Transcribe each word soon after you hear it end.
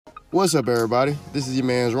What's up, everybody? This is your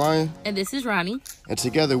man's Ryan. And this is Ronnie. And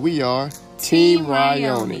together we are Team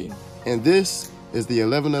Ryoni. And this is the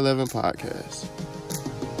 1111 Podcast.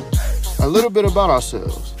 A little bit about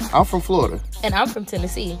ourselves. I'm from Florida. And I'm from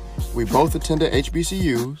Tennessee. We both attended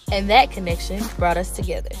HBCUs. And that connection brought us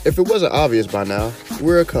together. If it wasn't obvious by now,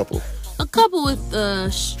 we're a couple. A couple with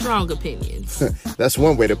strong opinions. That's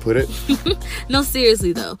one way to put it. No,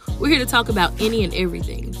 seriously though. We're here to talk about any and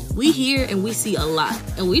everything. We hear and we see a lot.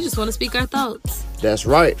 And we just want to speak our thoughts. That's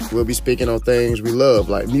right. We'll be speaking on things we love,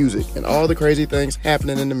 like music and all the crazy things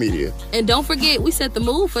happening in the media. And don't forget, we set the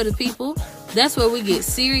mood for the people. That's where we get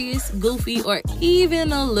serious, goofy, or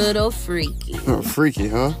even a little freaky. Freaky,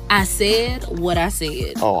 huh? I said what I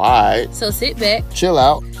said. Oh, all right. So sit back, chill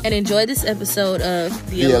out, and enjoy this episode of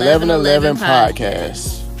the 1111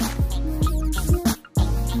 Podcast.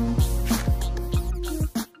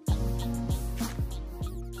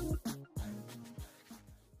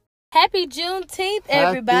 Happy Juneteenth,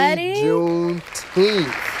 everybody. Happy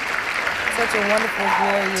Juneteenth. Such a wonderful,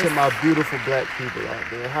 glorious... To my beautiful black people out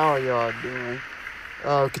there. How are y'all doing?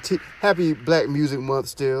 Happy Black Music Month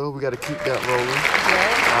still. We got to keep that rolling.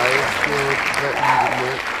 Yeah. It's still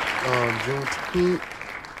Black Music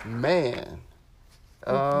Month.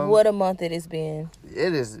 Man. What a month it has been.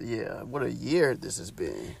 It is, yeah. What a year this has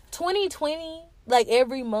been. 2020, like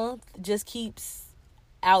every month, just keeps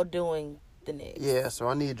outdoing the next. Yeah, so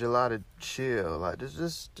I need July to chill. Like,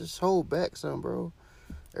 just hold back some, bro.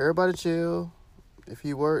 Everybody chill. If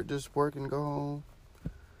you work, just work and go home.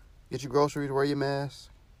 Get your groceries, wear your mask.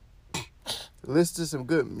 Listen to some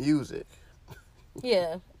good music.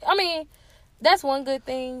 Yeah. I mean, that's one good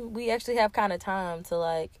thing. We actually have kind of time to,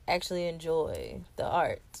 like, actually enjoy the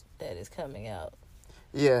art that is coming out.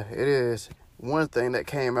 Yeah, it is. One thing that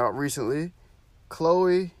came out recently,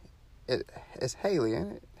 Chloe, it's Haley,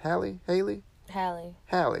 ain't it? Haley? Chloe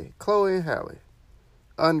and Haley.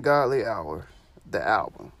 Ungodly Hour. The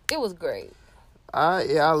album. It was great. I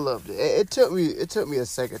loved it. It took me a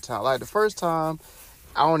second time. Like the first time,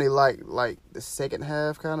 I only liked the second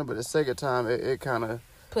half kind of, but the second time it kind of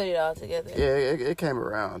put it all together. Yeah, it came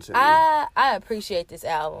around to me. I appreciate this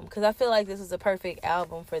album because I feel like this is a perfect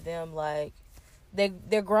album for them. Like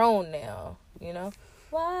they're grown now, you know.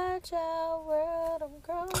 Watch out, world, I'm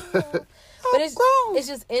grown. But it's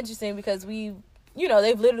just interesting because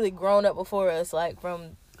they've literally grown up before us, like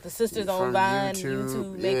from the sisters on Vine,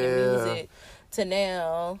 YouTube making music to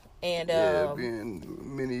now, and being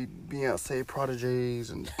many Beyonce prodigies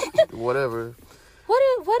and whatever. What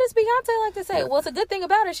does Beyonce like to say? Well, it's a good thing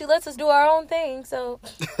about her. She lets us do our own thing. So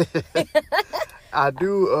I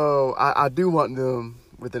do want them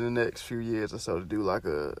within the next few years or so to do like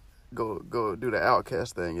a go do the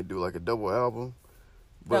Outkast thing and do like a double album.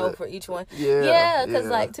 But, for each one. Yeah. Because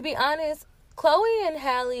like to be honest, Chloe and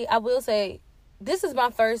Halle, I will say, this is my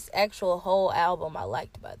first actual whole album I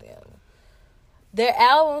liked by them. Their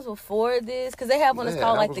albums before this, because they have one that's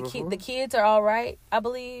called like the Kids Are All Right, I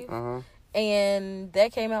believe. Uh-huh. And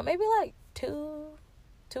that came out maybe like 2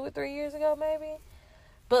 or 3 years ago, maybe.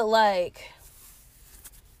 But like,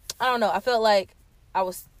 I don't know. I felt like I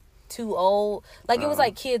was too old. Like it was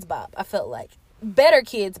like Kids Bop. I felt like better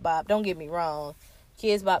Kids Bop. Don't get me wrong.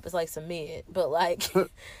 Kids Bop is like some mid, but like.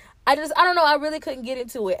 I don't know. I really couldn't get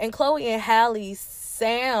into it. And Chloe and Halle's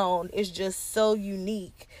sound is just so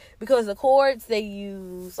unique because the chords they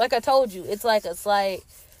use, like I told you, it's like a slight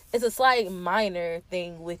minor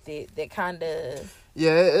thing with it that kind of.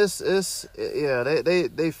 Yeah,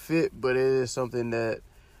 they fit, but it is something that.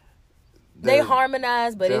 They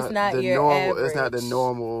harmonize, but it's not your normal. average. It's not the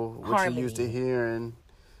normal what harmony. you're used to hearing.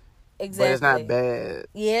 Exactly. But it's not bad.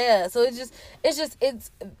 Yeah, so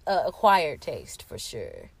it's acquired taste for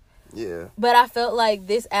sure. Yeah. But I felt like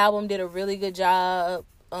this album did a really good job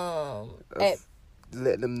at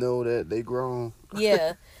letting them know that they grown.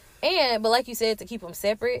 Yeah. But like you said, to keep them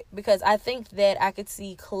separate, because I think that I could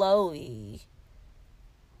see Chloe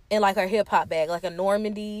in like her hip hop bag, like a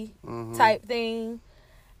Normandy type thing.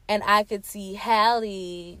 And I could see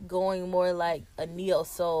Halle going more like a neo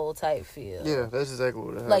soul type feel. Yeah, that's exactly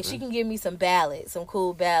what it happened. Like she can give me some ballads, some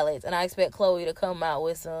cool ballads, and I expect Chloe to come out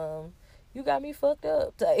with some "You got me fucked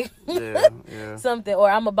up" type. Yeah. Something,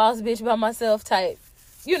 or I'm a boss bitch by myself type,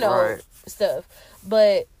 right. Stuff.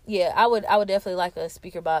 But yeah, I would definitely like a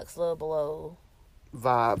Speaker Box Love Below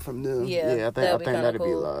vibe from them. Yeah, I think that'd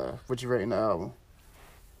be live. What you rating the album?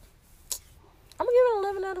 I'm gonna give it an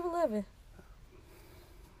 11 out of 11.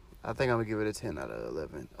 I think I'm gonna give it a 10 out of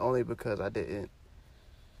 11, only because it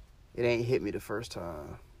ain't hit me the first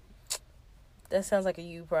time. That sounds like a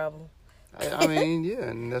you problem. I mean, yeah,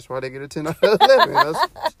 and that's why they get a 10 out of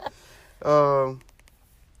 11.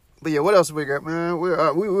 But yeah, what else we got, man? We were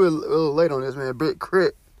a little late on this, man. Big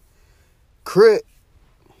Crit.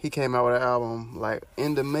 He came out with an album like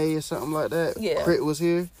end of May or something like that. Yeah. Crit was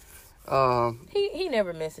here. He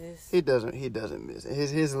never misses. He doesn't miss it.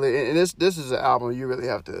 His and this is an album you really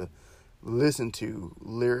have to listen to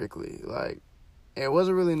lyrically. Like, and it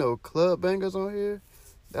wasn't really no club bangers on here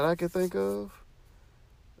that I could think of.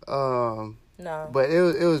 No. But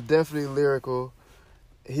it was definitely lyrical.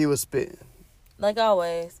 He was spitting. Like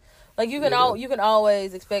always. Like you can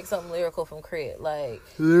always expect something lyrical from Crit. Like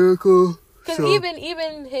lyrical. Because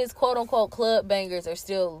even his quote unquote club bangers are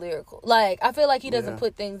still lyrical. Like I feel like he doesn't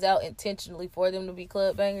put things out intentionally for them to be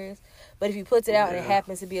club bangers. But if he puts it out and it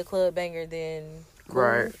happens to be a club banger, then cool.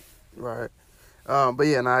 Right. But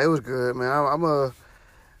yeah, it was good, man. I'm give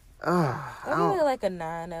it like a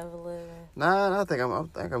 9 out of 11. Nah, I think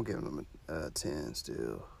I'm giving him a 10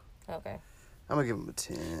 still. Okay. I'm gonna give him a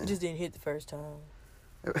 10. It just didn't hit the first time.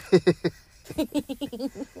 It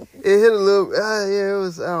hit a little. Yeah, it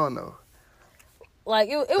was. I don't know. Like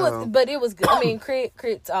it was, but it was good. I mean,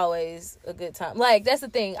 Crit's always a good time. Like that's the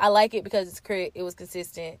thing. I like it because it's Crit. It was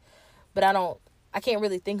consistent, but I can't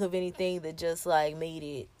really think of anything that just like made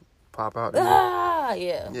it pop out.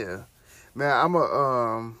 Yeah. Man, I'm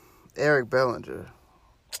a Eric Bellinger.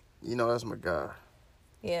 You know that's my guy.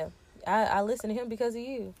 Yeah, I listen to him because of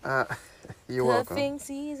you. You're welcome. Cuffing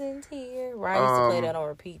season's here. Ryan used to play that on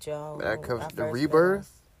repeat, y'all. That covers the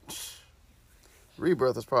Rebirth.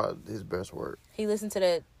 Rebirth is probably his best work. He listened to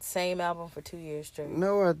that same album for 2 years straight.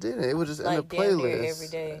 No, I didn't. It was just like in the playlist every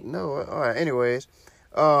day. No, all right. Anyways,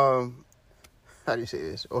 how do you say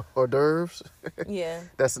this? Hors d'oeuvres. Yeah,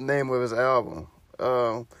 that's the name of his album.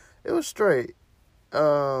 It was straight.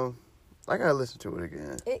 I gotta listen to it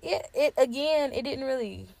again. It didn't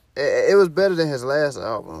really. It was better than his last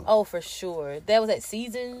album. Oh, for sure. That was at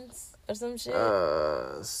Seasons or some shit.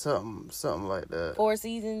 Something like that. 4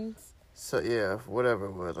 Seasons. So yeah, whatever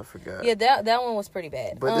it was, I forgot. Yeah, that one was pretty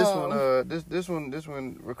bad. But this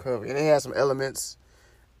one recovered, and it had some elements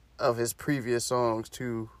of his previous songs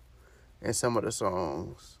too, and some of the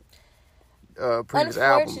songs. Previous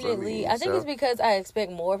albums. Unfortunately, I think it's because I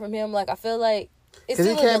expect more from him. Like I feel like because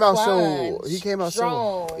he came out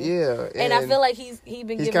strong. And I feel like he's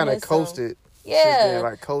kind of coasted. Yeah, then,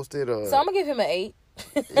 like coasted. So I'm gonna give him an 8.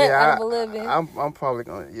 Yeah, out of 11. I'm probably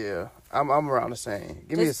gonna. Yeah, I'm around the same.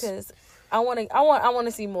 Give just because I want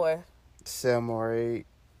to see more. 7 or 8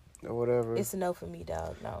 or whatever. It's a no for me,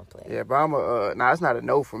 dog. No, I'm playing. Yeah, but I'm it's not a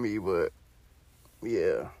no for me, but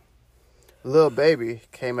yeah. Lil Baby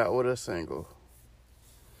came out with a single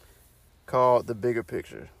called The Bigger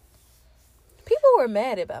Picture. People were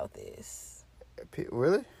mad about this.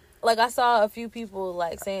 Really? Like, I saw a few people,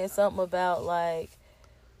 like, saying something about, like,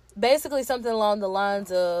 basically something along the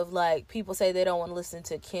lines of, like, people say they don't want to listen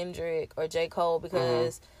to Kendrick or J. Cole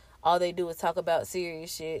because all they do is talk about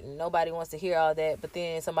serious shit and nobody wants to hear all that. But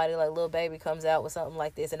then somebody like Lil Baby comes out with something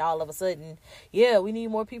like this and all of a sudden, yeah, we need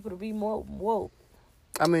more people to be more woke.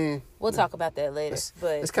 I mean... We'll talk about that later.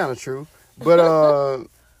 But it's kind of true. But,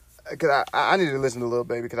 because I need to listen to Lil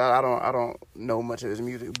Baby because I don't know much of his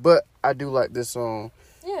music. But I do like this song.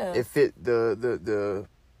 Yeah. It fit the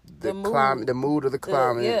climate, the mood of the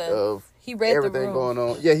climate of he read everything going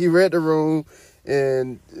on. Yeah, he read the room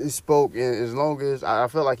and he spoke. And as long as I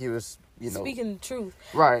felt like he was, speaking the truth,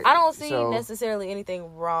 right? I don't see necessarily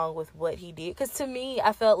anything wrong with what he did because to me,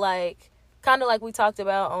 I felt like kind of like we talked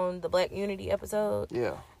about on the Black Unity episode.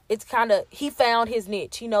 Yeah, it's kind of he found his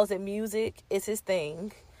niche. He knows that music is his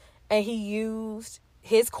thing, and he used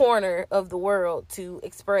his corner of the world to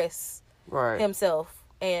express himself.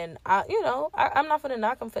 And I'm not gonna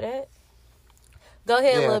knock him for that. Go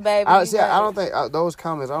ahead, Lil Baby. I don't think those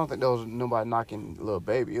comments. I don't think those nobody knocking Lil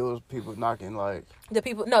Baby. It was people knocking like the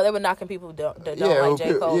people. No, they were knocking people who don't like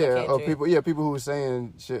J. Cole. People who were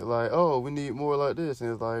saying shit like, "Oh, we need more like this,"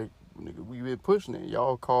 and it's like, nigga, we been pushing it.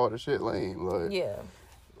 Y'all call the shit lame. Like,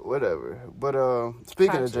 whatever. But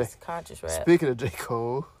speaking of J.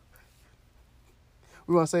 Cole,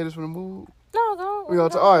 we want to say this for the mood. No, go. We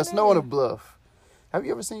gonna all right. Snow on the Bluff. Have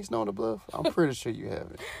you ever seen Snow on the Bluff? I'm pretty sure you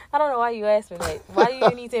haven't. I don't know why you asked me that. Why do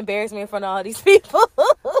you need to embarrass me in front of all these people?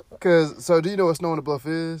 So do you know what Snow on the Bluff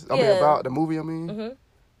is? I mean, about the movie, I mean?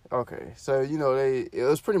 Mm-hmm. Okay. So, it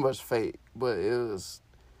was pretty much fake, but it was,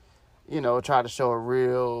 tried to show a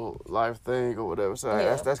real life thing or whatever. So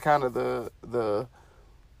that's kind of the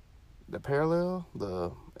parallel,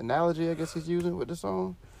 the analogy, I guess he's using with the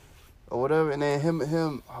song or whatever. And then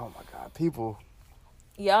him, oh my God, people...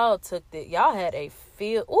 Y'all took that. Y'all had a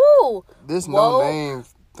field. Ooh, this no name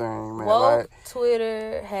thing, man. Woke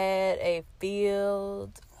Twitter had a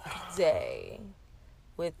field day.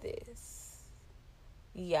 with this.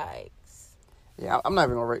 Yikes. Yeah, I'm not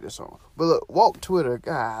even gonna rate this song. But look, woke Twitter,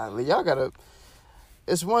 golly, y'all gotta.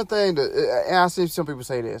 It's one thing that, and I see some people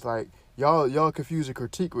say this, like y'all confuse a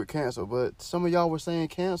critique with cancel, but some of y'all were saying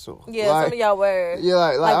cancel. Yeah, like, some of y'all were. Yeah,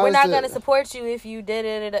 like we're not gonna support you if you did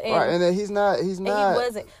it. Right, and then he's not. He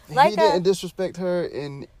wasn't. He didn't disrespect her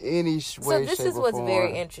in any way. So this is what's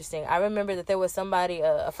very interesting. I remember that there was somebody,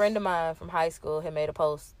 a friend of mine from high school, had made a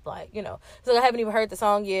post like, so I haven't even heard the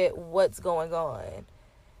song yet. What's going on?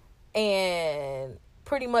 And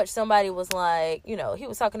pretty much somebody was like, he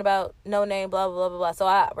was talking about No Name, blah, blah, blah, blah, blah. So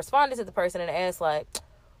I responded to the person and asked, like,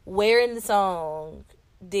 where in the song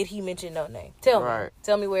did he mention No Name? Tell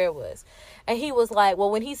me where it was. And he was like,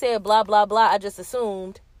 well, when he said blah, blah, blah, I just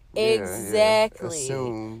assumed. Exactly.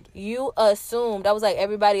 Assumed. You assumed. I was like,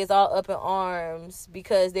 everybody is all up in arms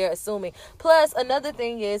because they're assuming. Plus, another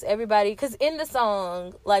thing is everybody, because in the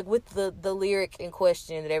song, like with the lyric in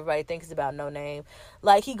question that everybody thinks about No Name,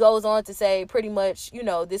 like he goes on to say pretty much,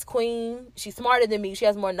 this queen, she's smarter than me, she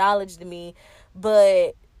has more knowledge than me,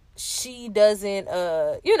 but she doesn't,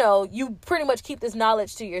 you pretty much keep this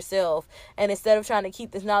knowledge to yourself, and instead of trying to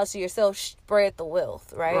keep this knowledge to yourself, spread the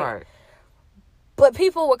wealth, right? Right. But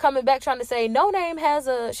people were coming back trying to say No Name has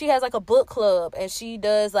like a book club and she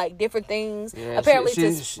does like different things. Yeah, apparently,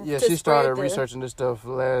 she started researching this stuff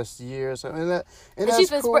last year or something. And that's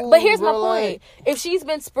she's been cool. But here's my point: if she's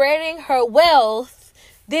been spreading her wealth,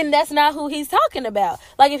 then that's not who he's talking about.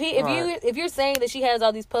 Like if you're saying that she has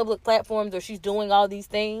all these public platforms or she's doing all these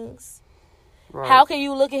things. Right. How can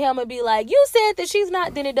you look at him and be like, you said that she's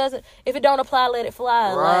not, then it doesn't, if it don't apply, let it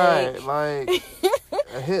fly. Right, like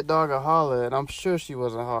a hit dog a holler, and I'm sure she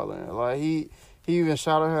wasn't hollering. Like he even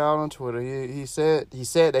shouted her out on Twitter. He said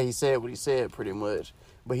what he said pretty much,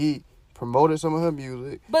 but he promoted some of her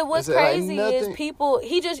music. But what's crazy is people,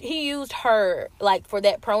 he used her like for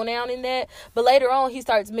that pronoun in that, but later on he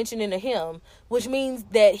starts mentioning a him, which means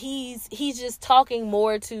that he's just talking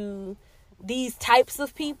more to these types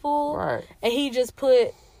of people, right? And he just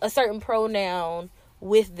put a certain pronoun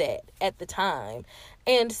with that at the time,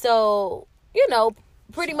 and so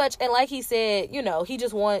pretty much, and like he said, he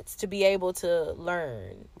just wants to be able to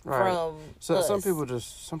learn from. So us. some people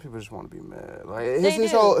just want to be mad. Like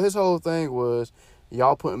his whole thing was,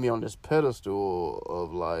 y'all putting me on this pedestal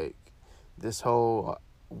of like this whole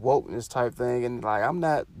wokeness type thing, and like I'm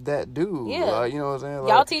not that dude. Yeah, like, you know what I'm saying? Like,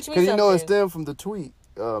 y'all teach me something. Because it stemmed from the tweet.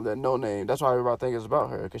 That No Name. That's why everybody think it's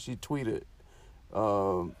about her, because she tweeted.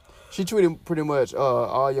 She tweeted pretty much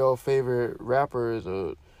all your favorite rappers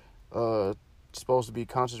or supposed to be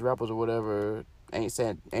conscious rappers or whatever ain't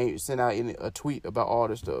sent out a tweet about all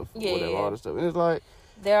this stuff. All this stuff, and it's like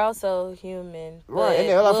they're also human, right?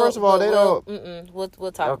 And like, first of all, they don't.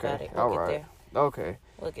 We'll talk about it. We'll get there. Okay.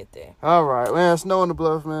 We'll get there. All right, man. Snow in the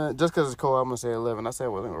Bluff, man. Just because it's cold, I'm gonna say 11. I said I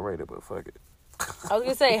wasn't gonna rate it, but fuck it. I was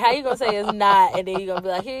gonna say, how you gonna say it's not, and then you gonna be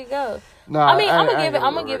like, here you go. Nah, I mean, I'm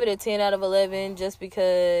gonna give it a 10 out of 11, just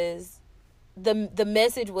because the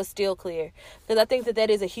message was still clear. Because I think that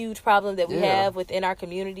is a huge problem that we have within our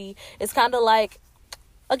community. It's kind of like,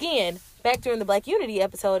 again, back during the Black Unity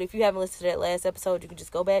episode. If you haven't listened to that last episode, you can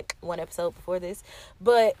just go back one episode before this.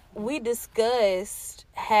 But we discussed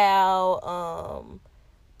how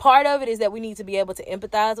part of it is that we need to be able to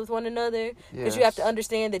empathize with one another, because you have to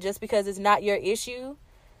understand that just because it's not your issue,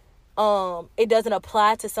 it doesn't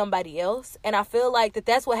apply to somebody else. And I feel like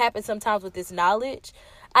that's what happens sometimes with this knowledge.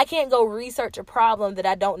 I can't go research a problem that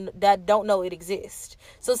I don't know it exists.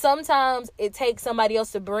 So sometimes it takes somebody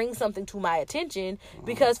else to bring something to my attention,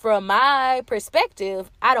 because from my perspective,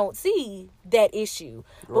 I don't see that issue.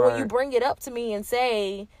 But when you bring it up to me and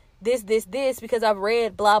say, this, because I've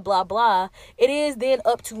read blah, blah, blah, it is then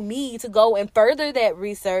up to me to go and further that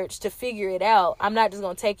research to figure it out. I'm not just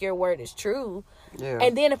going to take your word as true. Yeah.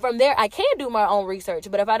 And then from there, I can do my own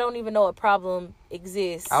research. But if I don't even know a problem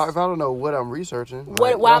exists, if I don't know what I'm researching,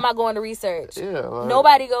 why am I going to research? Yeah,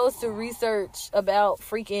 nobody goes to research about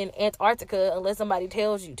freaking Antarctica unless somebody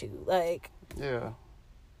tells you to. Like, yeah,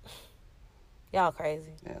 y'all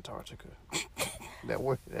crazy. Antarctica. That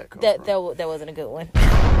wasn't a good one.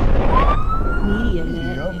 Media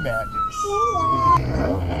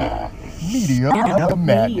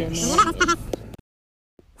madness.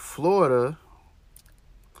 Florida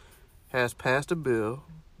has passed a bill,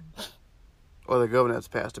 or the governor has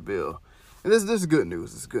passed a bill. And this is good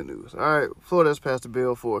news. This is good news. All right, Florida has passed a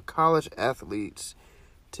bill for college athletes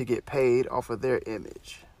to get paid off of their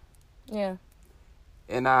image. Yeah.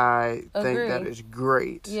 And I think that is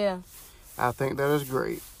great. Yeah. I think that is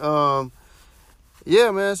great.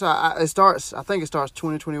 Yeah, man. So I think it starts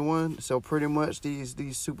 2021. So pretty much these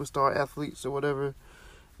superstar athletes or whatever,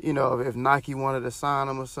 You know, if Nike wanted to sign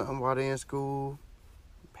them or something while they're in school,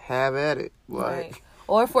 have at it. Like, right.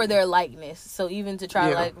 Or for their likeness. So even to try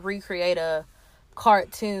to Yeah. like recreate a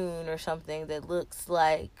cartoon or something that looks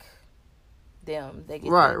like them, they can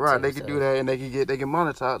right, do right. too, They could so. do that, and they can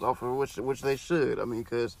monetize off of which they should. I mean,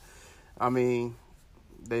 because they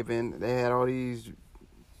had all these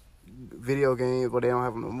video games, but they don't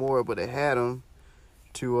have them no more. But they had them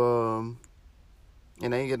to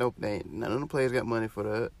and they ain't get none of the players got money for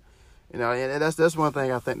that. You know, and that's one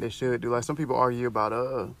thing I think they should do. Like, some people argue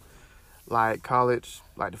about like college,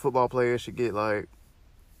 like the football players should get like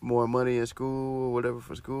more money in school or whatever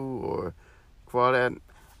for school or for all that.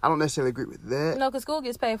 I don't necessarily agree with that. No, because school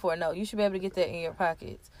gets paid for. No, you should be able to get that in your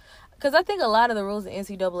pockets. Because I think a lot of the rules the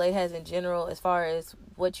NCAA has in general, as far as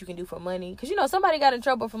what you can do for money. Because, you know, somebody got in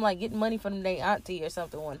trouble from, like, getting money from their auntie or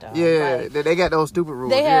something one time. Yeah, Like, they got those stupid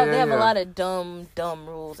rules. they have yeah. a lot of dumb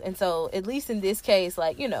rules. And so, at least in this case,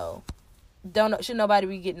 like, you know, should nobody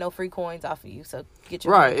be getting no free coins off of you. So, get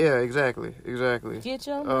your Right, money. yeah, exactly. Get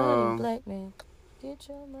your money, black man. Get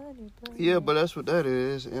your money, black man. Yeah, but that's what that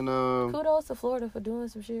is. And Kudos to Florida for doing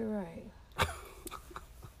some shit right.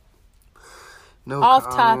 no Off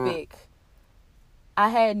comment. topic. I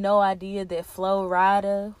had no idea that Flo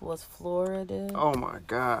Rida was Florida. Oh my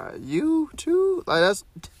God, you too? Like,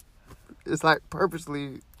 it's like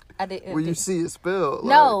purposely I didn't. where you see it spelled.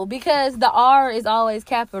 No, because the R is always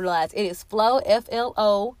capitalized. It is Flo,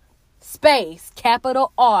 Flo, space,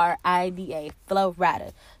 capital RIDA, Flo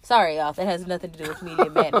Rida. Sorry, y'all. That has nothing to do with Media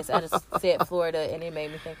Madness. I just said Florida and it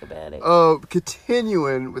made me think about it.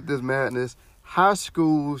 Continuing with this madness, high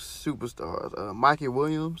school superstars. Mikey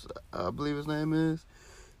Williams, I believe his name is.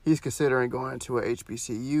 He's considering going to a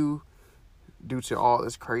HBCU due to all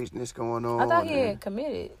this craziness going on. I thought he had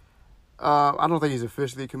committed. I don't think he's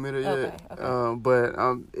officially committed yet. Okay. But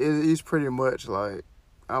he's pretty much like,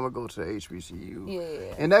 I'm going to go to the HBCU.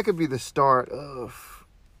 Yeah. And that could be the start of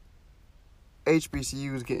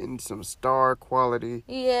HBCUs getting some star quality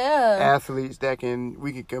Yeah. athletes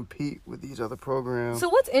we can compete with these other programs. So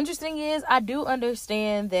what's interesting is I do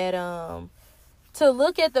understand that to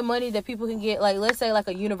look at the money that people can get, like let's say like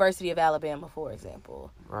a University of Alabama, for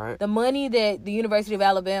example. Right. The money that the University of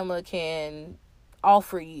Alabama can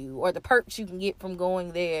offer you, or the perks you can get from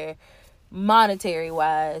going there monetary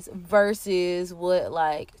wise, versus what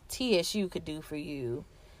like TSU could do for you.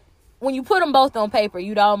 When you put them both on paper,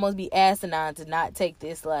 you'd almost be asinine to not take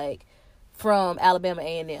this like from Alabama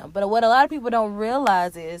A&M. But what a lot of people don't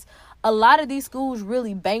realize is a lot of these schools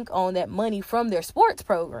really bank on that money from their sports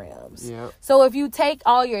programs. Yep. So if you take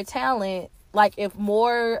all your talent, like if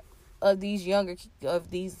more of these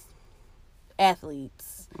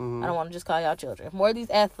athletes, I don't want to just call y'all children, if more of these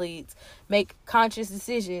athletes make conscious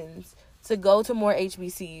decisions to go to more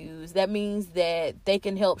HBCUs, that means that they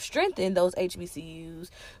can help strengthen those HBCUs,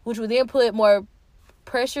 which would then put more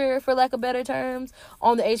pressure, for lack of better terms,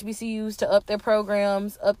 on the HBCUs to up their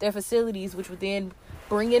programs, up their facilities, which would then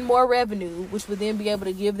bring in more revenue, which would then be able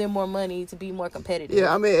to give them more money to be more competitive.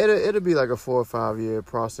 Yeah, I mean, it'll be like a 4 or 5 year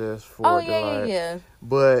process for it to yeah.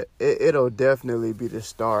 But it'll definitely be the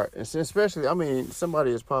start. And especially, I mean,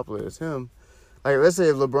 somebody as popular as him. Like, let's say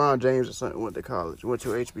if LeBron James or something went to college, went to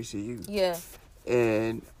HBCU. Yeah.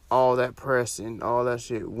 And all that press and all that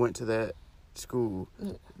shit went to that school.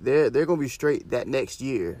 They're going to be straight that next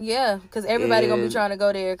year. Yeah, because everybody going to be And- trying to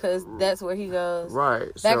go there because that's where he goes. Right.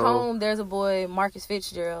 Back home, there's a boy, Marcus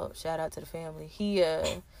Fitzgerald. Shout out to the family.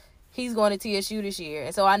 He's going to TSU this year.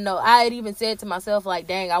 And so I know, I had even said to myself, like,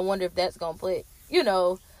 dang, I wonder if that's going to put,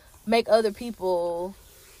 make other people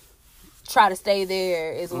try to stay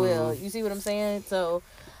there as well. You see what I'm saying? So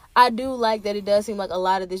I do like that it does seem like a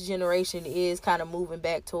lot of this generation is kind of moving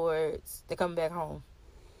back towards, they're coming back home.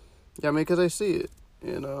 Yeah, I mean, because they see it.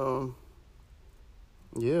 And,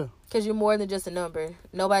 yeah. Because you're more than just a number.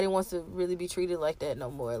 Nobody wants to really be treated like that no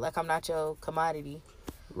more. Like, I'm not your commodity.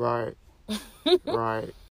 Right.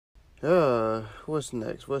 Right. What's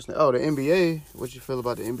next? Oh, the NBA. What you feel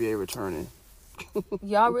about the NBA returning?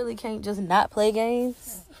 Y'all really can't just not play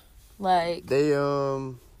games? Like, They,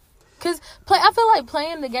 because I feel like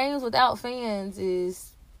playing the games without fans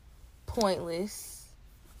is pointless.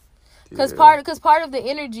 Because yeah. part of the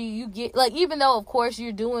energy you get, like, even though, of course,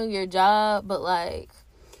 you're doing your job, but, like...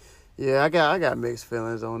 Yeah, I got mixed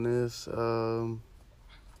feelings on this.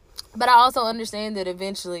 But I also understand that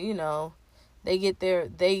eventually, they get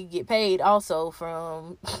paid also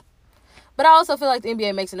from... But I also feel like the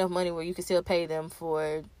NBA makes enough money where you can still pay them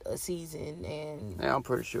for a season, and Yeah, I'm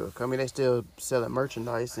pretty sure. I mean, they still selling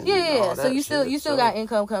merchandise and yeah. all So that you shit, still got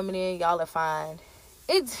income coming in. Y'all are fine.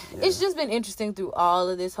 It's just been interesting through all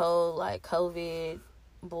of this whole like COVID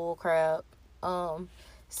bull crap.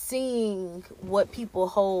 Seeing what people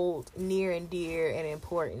hold near and dear and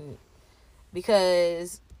important,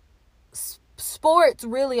 because sports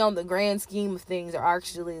really on the grand scheme of things are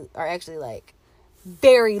actually like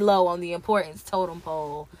very low on the importance totem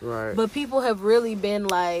pole. Right. But people have really been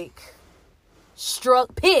like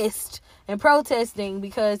pissed and protesting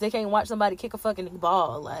because they can't watch somebody kick a fucking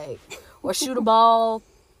ball, like, or shoot a ball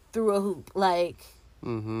through a hoop. Like,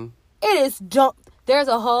 it is dumb. There's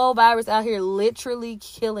a whole virus out here literally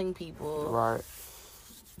killing people. Right.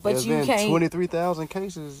 But There's been 23,000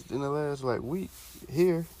 cases in the last week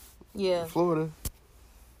here. Yeah. In Florida.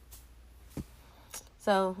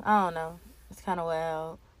 So, I don't know. It's kind of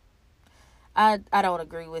wild. I don't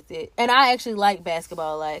agree with it. And I actually like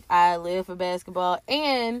basketball. Like, I live for basketball.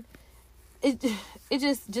 And it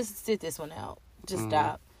just sit this one out. Just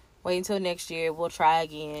stop. Wait until next year. We'll try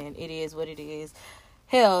again. It is what it is.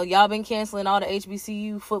 Hell, y'all been canceling all the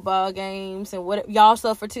HBCU football games and what y'all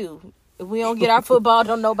suffer too. If we don't get our football,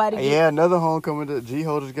 don't nobody get. Yeah, another homecoming that G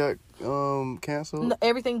Holders got canceled. No,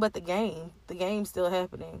 everything but the game. The game's still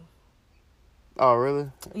happening. Oh,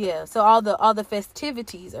 really? Yeah. So all the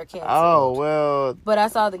festivities are canceled. Oh, well. But I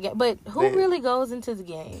saw the game. But who really goes into the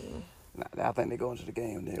game? I think they go into the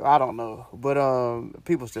game now. I don't know, but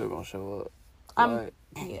people still gonna show up.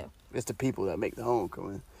 Yeah. It's the people that make the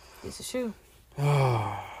homecoming. This is true.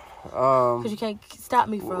 Because you can't stop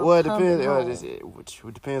me from. Well, it depends.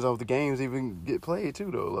 It depends on if the games even get played too,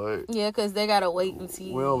 though. Like, yeah, because they gotta wait and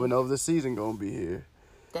see. We don't even know if the season gonna be here.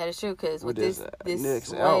 That is true. Because with this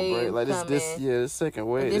next outbreak, like this second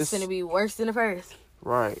wave, this gonna be worse than the first.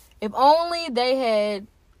 Right. If only they had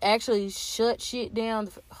actually shut shit down.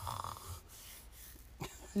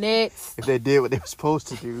 Next. If they did what they were supposed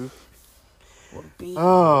to do.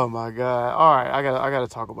 Oh my God! All right, I gotta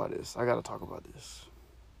talk about this.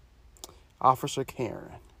 Officer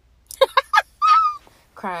Karen.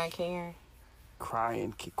 Crying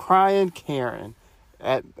Karen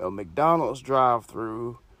at a McDonald's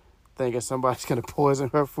drive-thru, thinking somebody's gonna poison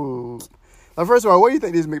her food. Like, first of all, where do you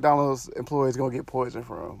think these McDonald's employees gonna get poisoned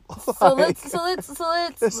from? So let's.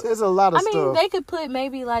 There's a lot of stuff. I mean, they could put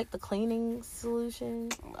maybe like the cleaning solution.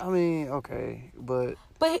 I mean, okay, but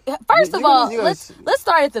first of all, let's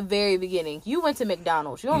start at the very beginning. You went to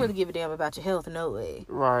McDonald's. You don't really give a damn about your health, no way.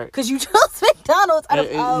 Right. Because you chose McDonald's.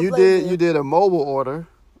 You did a mobile order.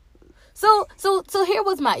 So here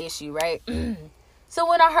was my issue, right? So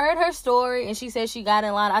when I heard her story and she said she got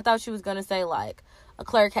in line, I thought she was gonna say like a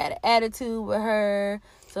clerk had an attitude with her.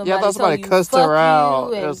 I thought somebody cussed her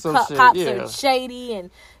out. And cops are shady, and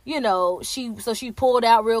she pulled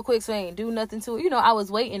out real quick, so I ain't do nothing to her. I was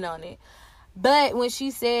waiting on it. But when she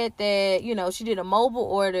said that, she did a mobile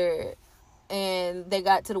order and they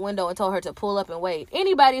got to the window and told her to pull up and wait.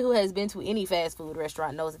 Anybody who has been to any fast food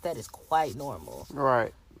restaurant knows that is quite normal.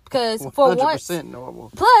 Right. Because for 100%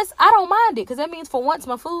 normal. Plus, I don't mind it because that means for once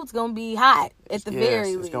my food's going to be hot at the very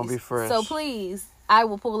least. It's going to be fresh. So please, I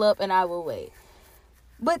will pull up and I will wait.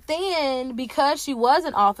 But then, because she was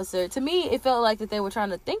an officer, to me, it felt like that they were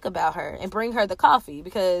trying to think about her and bring her the coffee.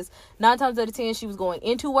 Because 9 times out of 10, she was going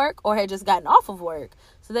into work or had just gotten off of work.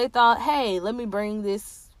 So they thought, hey, let me bring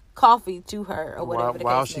this coffee to her or whatever the case may be.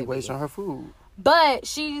 While she waits on her food. But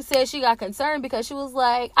she said she got concerned because she was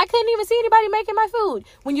like, I couldn't even see anybody making my food.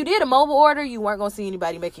 When you did a mobile order, you weren't going to see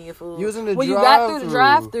anybody making your food. When you got through the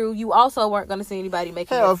drive-thru, you also weren't going to see anybody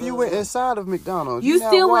making your food. Hell, if you went inside of McDonald's, you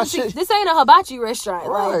still wouldn't see. This ain't a hibachi restaurant.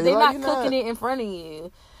 Right, like, they're not cooking it in front of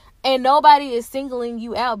you. And nobody is singling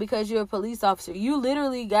you out because you're a police officer. You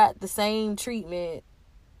literally got the same treatment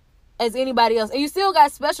as anybody else. And you still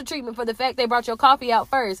got special treatment for the fact they brought your coffee out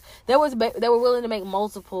first. They were willing to make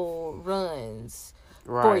multiple runs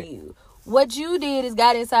for you. What you did is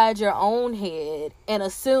got inside your own head and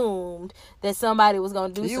assumed that somebody was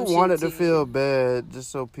going to do some shit. You wanted to feel bad just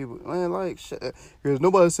so people, because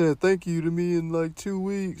nobody said thank you to me in 2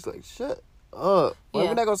 weeks. Like, shut up.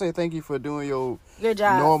 We're not going to say thank you for doing your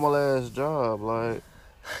job. Normal ass job. Like,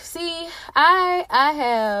 see, I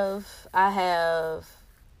have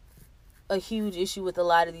a huge issue with a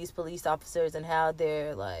lot of these police officers and how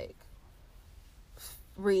they're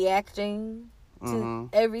reacting to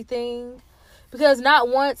everything, because not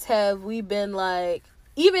once have we been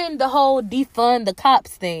even the whole defund the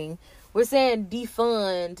cops thing, we're saying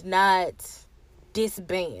defund, not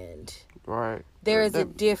disband. Right. There is a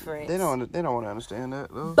difference. They don't want to understand that,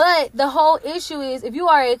 though. But the whole issue is, if you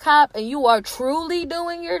are a cop and you are truly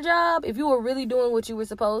doing your job, if you are really doing what you were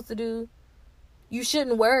supposed to do, you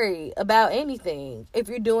shouldn't worry about anything if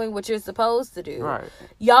you're doing what you're supposed to do. Right.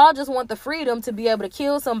 Y'all just want the freedom to be able to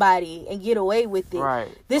kill somebody and get away with it. Right.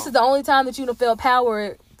 This is the only time that you done felt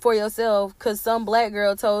power for yourself because some black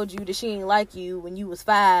girl told you that she ain't like you when you was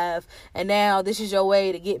 5, and now this is your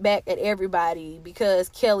way to get back at everybody because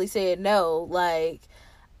Kelly said no. Like,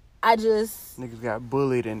 I just... Niggas got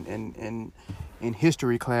bullied in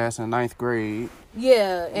history class in 9th grade.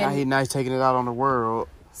 Yeah. And now he's taking it out on the world.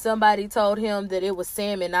 Somebody told him that it was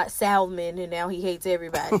salmon, not salmon, and now he hates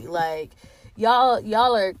everybody. Like,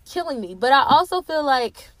 y'all are killing me. But I also feel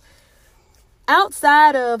like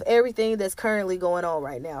outside of everything that's currently going on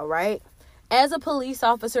right now, right? As a police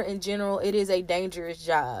officer in general, it is a dangerous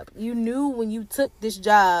job. You knew when you took this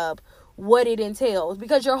job what it entails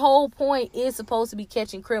because your whole point is supposed to be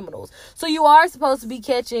catching criminals. So you are supposed to be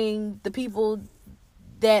catching the people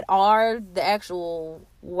that are the actual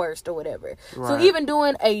worst or whatever. Right. So even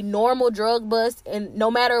doing a normal drug bust, and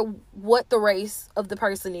no matter what the race of the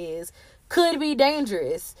person is, could be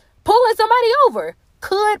dangerous. Pulling somebody over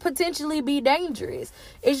could potentially be dangerous.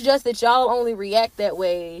 It's just that y'all only react that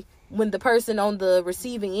way when the person on the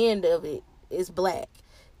receiving end of it is black.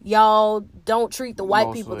 Y'all don't treat the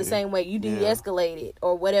white people the same way. You de-escalate it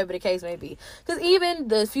or whatever the case may be. Because even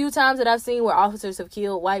the few times that I've seen where officers have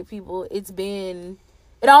killed white people,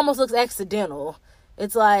 it almost looks accidental.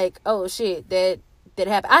 It's like, oh shit, that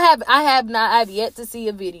happened. I have yet to see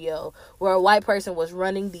a video where a white person was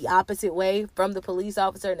running the opposite way from the police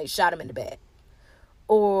officer and they shot him in the back.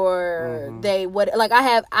 Or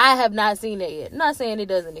I have not seen that yet. I'm not saying it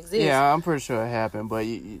doesn't exist. Yeah, I'm pretty sure it happened, but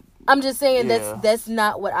I'm just saying that's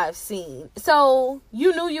not what I've seen. So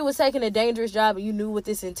you knew you was taking a dangerous job and you knew what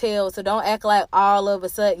this entailed. So don't act like all of a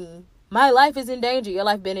sudden my life is in danger. Your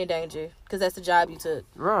life been in danger because that's the job you took.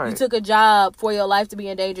 Right. You took a job for your life to be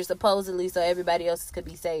in danger, supposedly, so everybody else could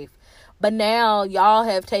be safe. But now y'all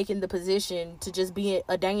have taken the position to just be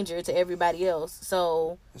a danger to everybody else.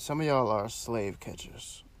 So some of y'all are slave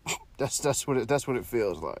catchers. that's what it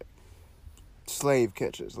feels like. Slave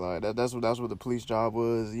catchers, like that's what the police job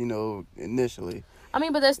was, initially. I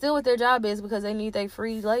mean, but that's still what their job is because they need their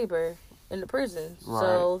free labor in the prison. Right.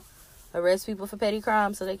 So arrest people for petty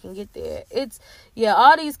crimes so they can get there.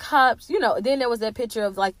 All these cops, then there was that picture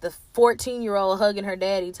of like the 14-year-old hugging her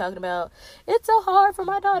daddy talking about, it's so hard for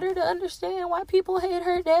my daughter to understand why people hate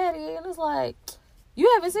her daddy. And it's like,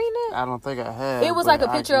 you haven't seen that? I don't think I have. It was like a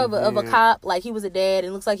picture of a cop, like he was a dad, and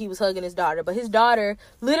it looks like he was hugging his daughter. But his daughter,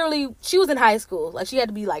 literally, she was in high school. Like she had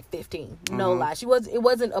to be like 15. No lie. It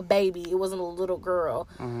wasn't a baby. It wasn't a little girl.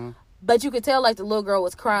 Mm-hmm. But you could tell like the little girl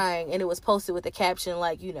was crying, and it was posted with a caption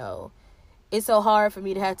like, it's so hard for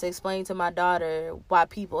me to have to explain to my daughter why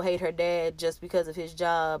people hate her dad just because of his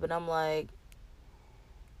job. And I'm like,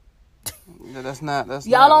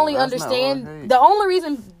 y'all only understand. The only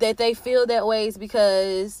reason that they feel that way is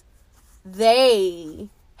because they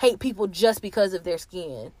hate people just because of their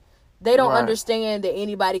skin. They don't understand that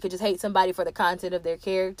anybody could just hate somebody for the content of their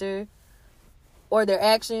character or their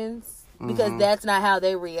actions because that's not how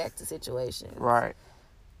they react to situations. Right.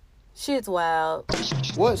 Shit's wild.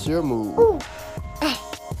 What's your move?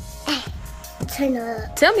 Turn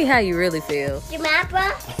up. Tell me how you really feel. You mad, bro?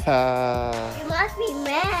 You must be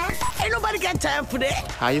mad. Ain't nobody got time for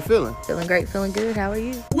that. How you feeling? Feeling great, feeling good. How are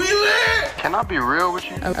you? We lit! Can I be real with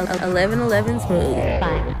you? 11-11 smooth.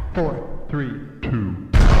 5, 4, 3, 2.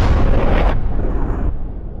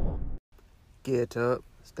 Get up.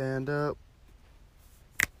 Stand up.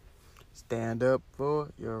 Stand up for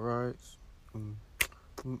your rights.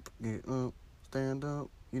 Get up. Stand up.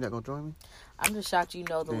 You not gonna join me? I'm just shocked you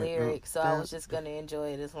know the lyrics, so I was just gonna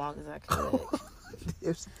enjoy it as long as I could.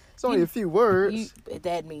 It's only a few words.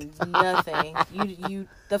 That means nothing. You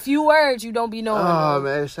the few words you don't be knowing. Oh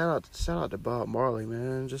man, shout out to Bob Marley,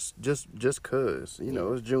 man. Just cause it's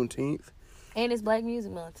Juneteenth and it's Black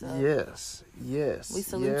Music Month. So yes, we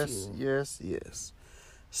salute you. Yes.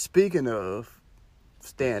 Speaking of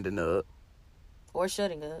standing up or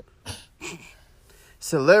shutting up.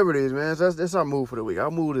 Celebrities, man. That's our move for the week. Our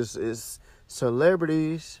move is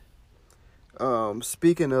celebrities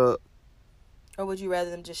speaking up. Or would you rather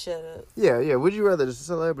them just shut up? Yeah. Would you rather the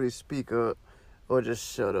celebrities speak up or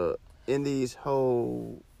just shut up in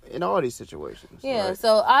all these situations? Yeah, right?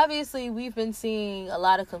 So obviously we've been seeing a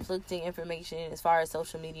lot of conflicting information as far as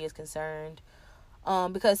social media is concerned.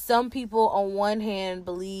 Because some people on one hand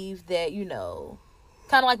believe that,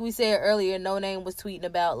 kind of like we said earlier, No Name was tweeting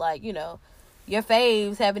about like, your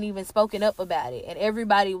faves haven't even spoken up about it. And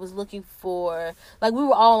everybody was looking for, like, we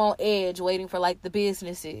were all on edge waiting for, like, the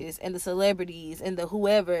businesses and the celebrities and the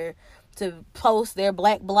whoever to post their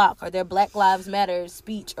Black Bloc or their Black Lives Matter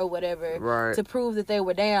speech or whatever, Right. to prove that they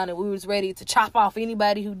were down and we was ready to chop off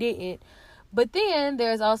anybody who didn't. But then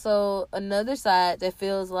there's also another side that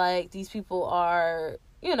feels like these people are,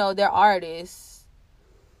 you know, they're artists.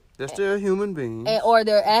 They're still human beings. Or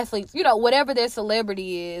they're athletes, you know, whatever their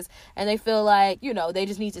celebrity is, and they feel like, you know, they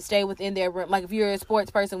just need to stay within their room. Like, if you're a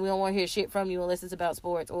sports person, we don't want to hear shit from you unless it's about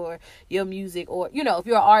sports or your music, or, you know, if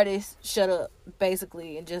you're an artist, shut up,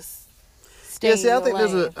 basically, and just stay in your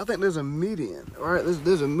lane. I think there's a median, right?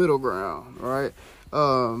 There's a middle ground, right?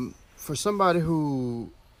 For somebody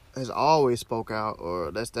who has always spoke out,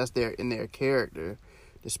 or that's in their character,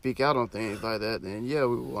 to speak out on things like that, then yeah,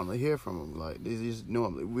 we want to hear from them. Like, this is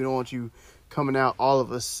normally, we don't want you coming out all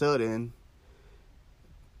of a sudden.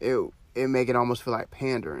 It make it almost feel like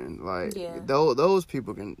pandering. Like, those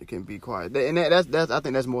people can be quiet, and that's I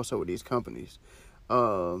think that's more so with these companies.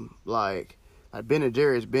 Like Ben and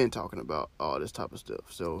Jerry's been talking about all this type of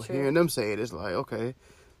stuff, so hearing them say it, it's like, okay,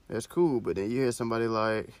 that's cool. But then you hear somebody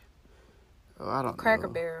like, I don't know, Cracker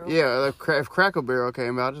Barrel. Yeah, like if Cracker Barrel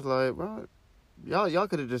came out, just like, bro, y'all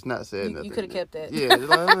could have just not said nothing. You could have kept that. Yeah,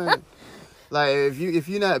 like, man, like if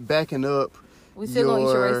you're not backing up, we still gonna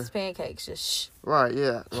eat your racist pancakes. Just shh. Right?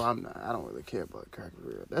 Yeah. Well, I'm not. I don't really care about Cracker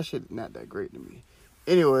Barrel. That shit not that great to me.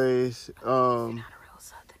 Anyways, You're not a real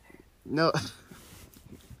Southerner. no,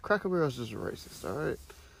 Cracker Barrel's just racist. All right.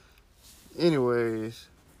 Anyways,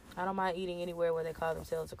 I don't mind eating anywhere where they call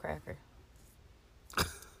themselves a cracker.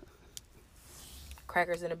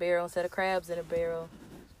 Crackers in a barrel instead of crabs in a barrel.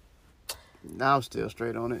 now I'm still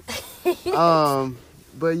straight on it.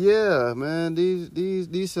 But yeah, man,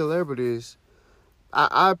 these celebrities,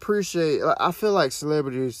 I appreciate. I feel like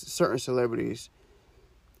certain celebrities,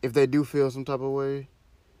 if they do feel some type of way,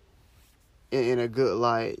 in a good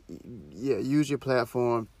light, yeah, use your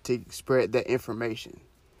platform to spread that information,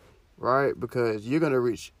 right? Because you're gonna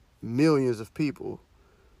reach millions of people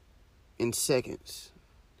in seconds.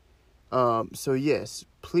 So yes,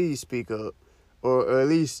 please speak up, or at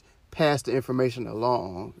least pass the information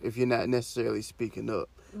along if you're not necessarily speaking up.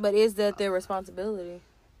 But is that their responsibility?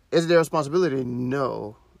 Is it their responsibility?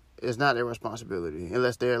 No, it's not their responsibility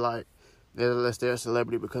unless they're a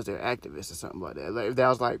celebrity because they're activists or something like that. Like, if that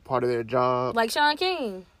was like part of their job. Like Sean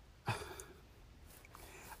King.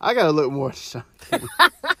 I gotta look more at Sean King.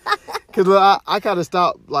 Cause I kind of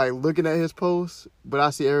stopped like looking at his posts, but I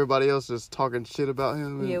see everybody else just talking shit about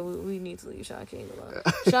him. Yeah, we need to leave Sean King alone.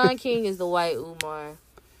 Sean King is the white Umar.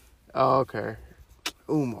 Oh, okay.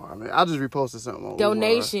 Umar, man. I just reposted something on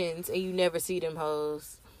Donations, and you never see them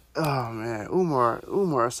hoes. Oh man,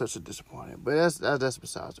 Umar is such a disappointment. But that's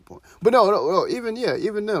besides the point. But no, even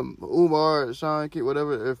them, Umar, Sean King,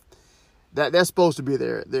 whatever. If that's supposed to be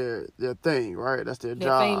their thing, right? That's their job.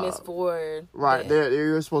 They're famous for right. that.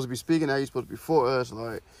 They're supposed to be speaking out. You're supposed to be for us,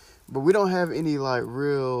 like. But we don't have any like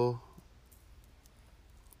real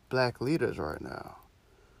black leaders right now.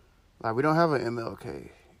 Like, we don't have an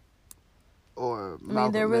MLK. Or Malcolm I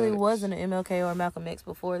mean, there really X. wasn't an MLK or Malcolm X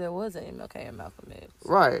before there was an MLK and Malcolm X.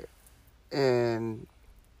 Right. And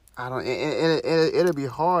I don't. And it'll be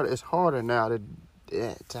hard. It's harder now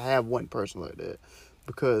to have one person like that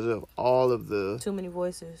because of all of the Too many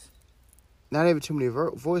voices. Not even too many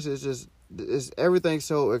voices. Just it's everything's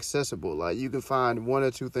so accessible. Like, you can find one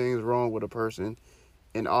or two things wrong with a person,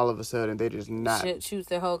 and all of a sudden they just not Shoots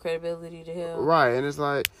their whole credibility to hell. right. And it's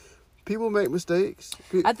like, people make mistakes.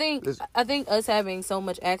 I think us having so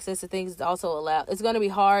much access to things is also allowed. It's going to be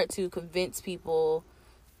hard to convince people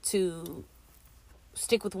to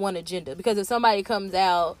stick with one agenda, because if somebody comes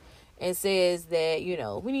out and says that, you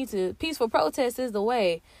know, we need to peaceful protest is the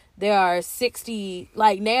way, there are 60,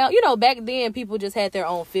 like, now, you know, back then people just had their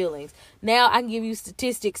own feelings. Now I can give you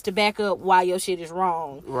statistics to back up why your shit is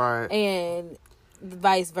wrong, right, and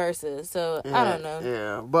vice versa. So yeah, I don't know.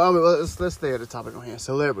 Yeah, but I mean, let's stay at the topic on here.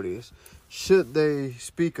 Celebrities, should they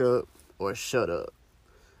speak up or shut up?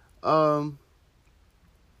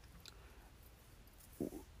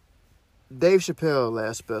 Dave Chappelle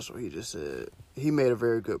last special, he just said, he made a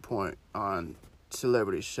very good point on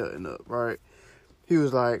celebrities shutting up, right? He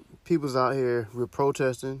was like, people's out here, we're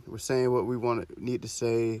protesting, we're saying what we need to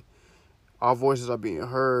say, our voices are being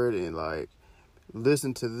heard, and like,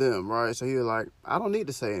 listen to them, right? So he was like, I don't need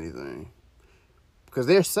to say anything because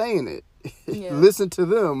they're saying it. Yeah. Listen to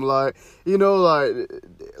them, like, you know,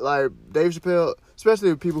 like Dave Chappelle,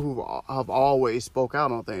 especially people who have always spoke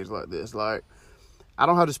out on things like this. Like, I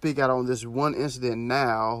don't have to speak out on this one incident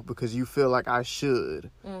now because you feel like I should.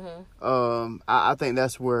 Mm-hmm. I think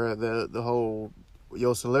that's where the whole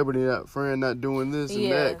your celebrity friend not doing this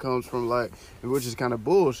and that comes from, like, which is kind of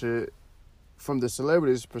bullshit from the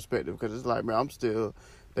celebrity's perspective, because it's like, man,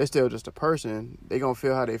 they still just a person. They gonna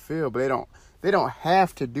feel how they feel, but they don't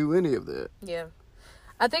have to do any of that. Yeah.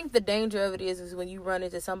 I think the danger of it is when you run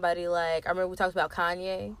into somebody like, I remember we talked about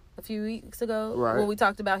Kanye a few weeks ago. Right. When we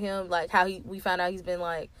talked about him, like how we found out he's been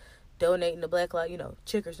like donating to Black Lives,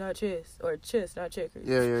 checkers not chess, or chess not checkers.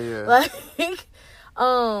 Yeah. Like,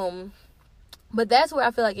 but that's where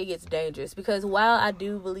I feel like it gets dangerous, because while I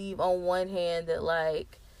do believe on one hand that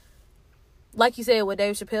like you said, what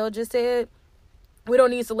Dave Chappelle just said, we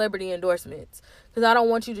don't need celebrity endorsements, because I don't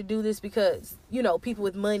want you to do this because, people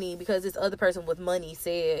with money, because this other person with money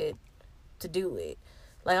said to do it.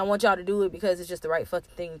 Like, I want y'all to do it because it's just the right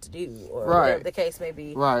fucking thing to do, or whatever the case may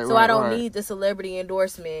be. Right, so I don't need the celebrity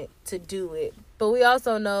endorsement to do it. But we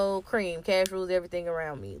also know Cream, cash rules everything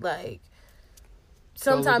around me. Like,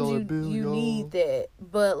 sometimes you need that.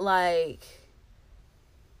 But, like,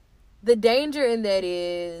 the danger in that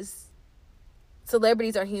is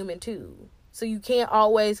celebrities are human too. So you can't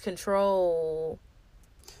always control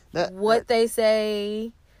what they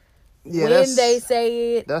say, when they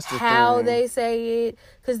say it, how they say it.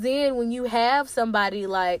 Because then when you have somebody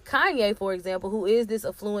like Kanye, for example, who is this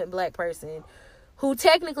affluent black person, who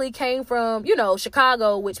technically came from,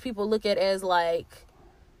 Chicago, which people look at as like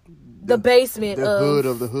the basement the hood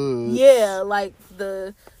of the hood. Yeah, like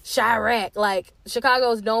the Chirac. Like,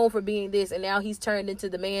 Chicago's known for being this, and now he's turned into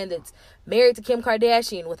the man that's married to Kim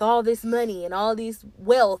Kardashian with all this money and all this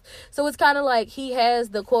wealth. So it's kind of like he has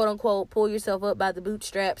the quote unquote pull yourself up by the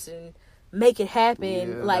bootstraps and make it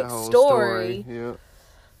happen story. Yeah.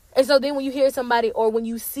 And so then when you hear somebody, or when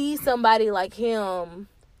you see somebody like him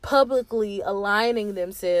publicly aligning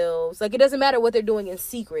themselves, like, it doesn't matter what they're doing in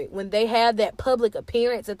secret, when they have that public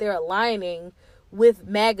appearance that they're aligning with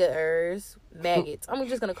maggots. I'm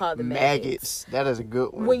just gonna call them maggots. That is a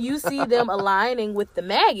good one. When you see them aligning with the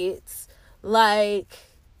maggots, like,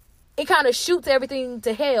 it kind of shoots everything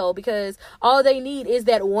to hell, because all they need is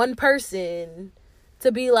that one person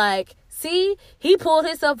to be like, see, he pulled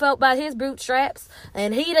himself up by his bootstraps,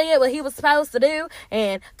 and he did what he was supposed to do,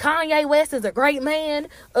 and Kanye West is a great man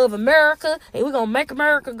of America, and we're gonna make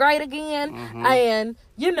America great again. Mm-hmm. And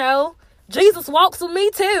Jesus walks with me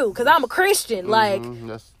too, because I'm a Christian. Like,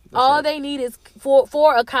 that's all they need is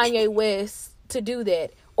for a Kanye West to do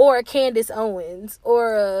that, or a Candace Owens,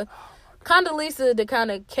 or a Condoleezza that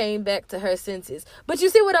kind of came back to her senses. But you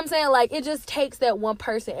see what I'm saying? Like, it just takes that one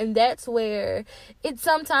person, and that's where it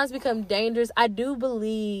sometimes becomes dangerous. I do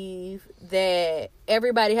believe that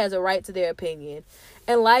everybody has a right to their opinion,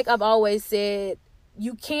 and like I've always said,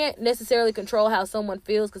 you can't necessarily control how someone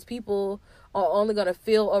feels, because people are only going to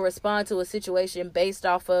feel or respond to a situation based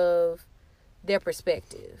off of their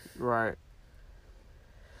perspective. Right.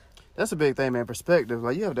 That's a big thing, man. Perspective.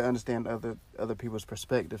 Like, you have to understand other people's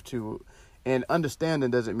perspective too. And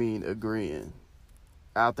understanding doesn't mean agreeing.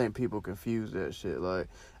 I think people confuse that shit. Like,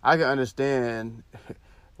 I can understand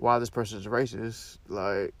why this person is racist.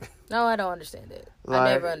 Like, no, I don't understand it. I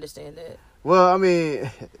never understand it. Well, I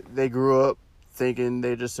mean, they grew up thinking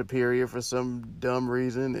they're just superior for some dumb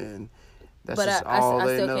reason, and that's just all they know. But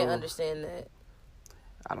I still can't understand that.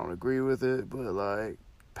 I don't agree with it, but, like,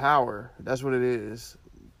 power, that's what it is.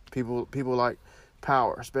 People like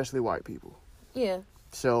power, especially white people. Yeah.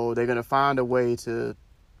 So they're gonna find a way to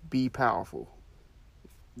be powerful.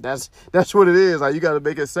 That's what it is. Like, you got to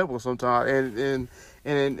make it simple sometimes. And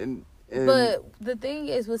but the thing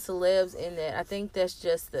is with celebs in that, I think that's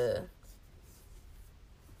just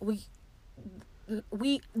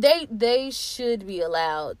they should be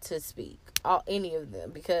allowed to speak. Any of them,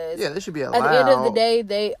 because they should be allowed. At the end of the day,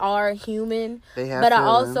 they are human. They have but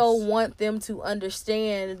feelings. I also want them to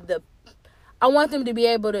understand I want them to be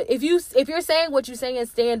able to, if you're saying what you're saying,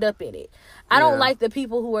 stand up in it. I don't like the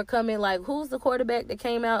people who are coming like, who's the quarterback that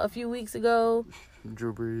came out a few weeks ago?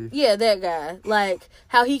 Drew Brees. Yeah, that guy. Like,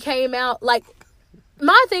 how he came out. Like,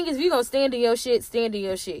 my thing is, if you're gonna stand in your shit, stand in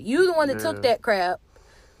your shit. You the one that took that crap.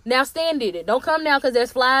 Now stand in it. Don't come now because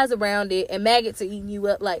there's flies around it and maggots are eating you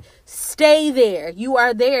up. Like, stay there. You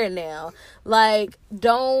are there now. Like,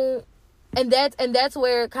 don't. And that's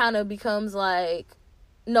where it kind of becomes like,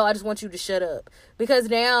 no, I just want you to shut up. Because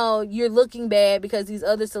now you're looking bad because these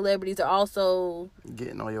other celebrities are also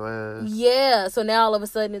getting on your ass. Yeah. So now all of a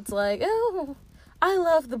sudden it's like, oh, I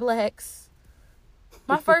love the blacks.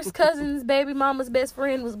 My first cousin's baby mama's best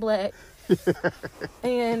friend was black.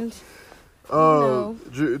 And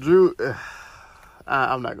Drew.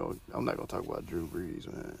 I'm not gonna talk about Drew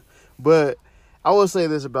Brees, man. But I will say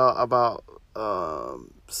this about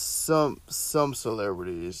some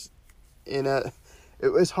celebrities, in that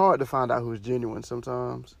it's hard to find out who's genuine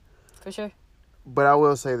sometimes. For sure. But I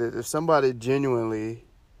will say that if somebody genuinely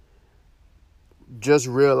just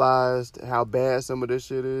realized how bad some of this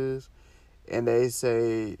shit is, and they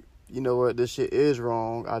say, you know what, this shit is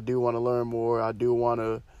wrong. I do want to learn more. I do want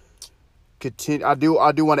to continue. I do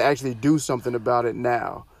want to actually do something about it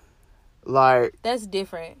now. Like, that's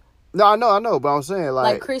different. No, I know, but I'm saying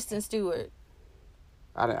like Kristen Stewart.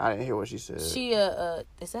 I didn't hear what she said. She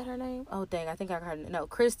is that her name? Oh dang, I think I heard it. No,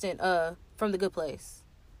 Kristen from The Good Place.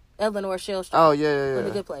 Eleanor Shellstrom. Oh yeah. From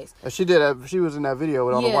The Good Place. She did that. She was in that video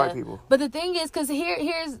with all the white people. But the thing is, because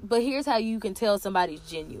here's how you can tell somebody's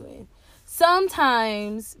genuine.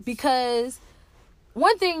 Sometimes, because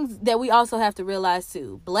one thing that we also have to realize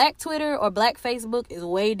too, black Twitter or black Facebook is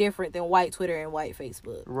way different than white Twitter and white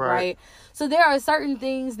Facebook. Right? So there are certain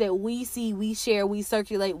things that we see, we share, we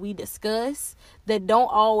circulate, we discuss that don't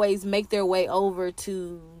always make their way over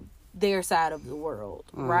to their side of the world.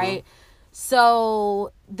 Mm-hmm. Right?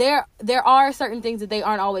 So there are certain things that they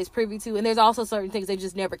aren't always privy to, and there's also certain things they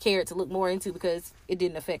just never cared to look more into because it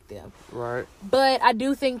didn't affect them. Right. But I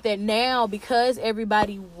do think that now, because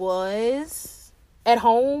everybody was at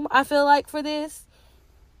home, I feel like for this,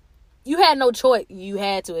 you had no choice. You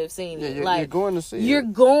had to have seen it. You're going to see it. You're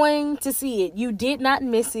going to see it. You did not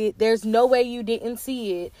miss it. There's no way you didn't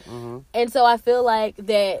see it. Mm-hmm. And so I feel like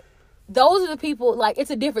that those are the people, like,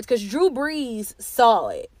 it's a difference because Drew Brees saw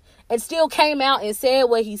it and still came out and said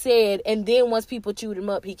what he said. And then once people chewed him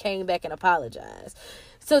up, he came back and apologized.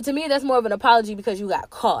 So to me, that's more of an apology because you got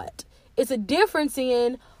caught. It's a difference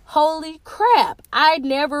in, holy crap, I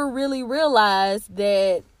never really realized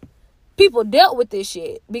that people dealt with this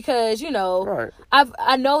shit because, you know, right.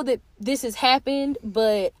 I know that this has happened,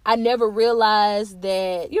 but I never realized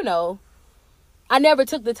that, you know, I never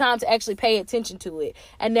took the time to actually pay attention to it.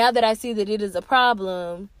 And now that I see that it is a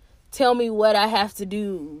problem, tell me what I have to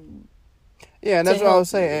do. Yeah, and that's what I was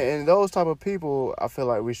saying. And those type of people, I feel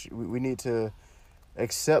like we need to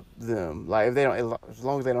accept them. Like, if they don't, as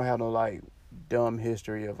long as they don't have no like dumb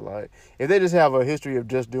history of like, if they just have a history of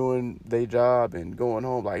just doing their job and going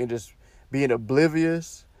home, like, and just being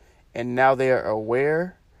oblivious, and now they are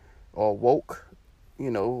aware or woke,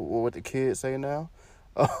 you know, what the kids say now.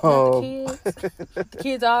 Not the kids. The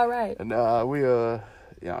kids are all right. Nah, we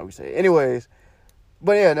say anyways.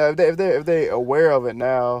 But yeah, no, if they aware of it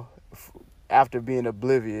now, after being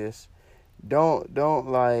oblivious, don't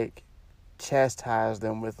like chastise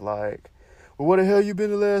them with like, well, what the hell you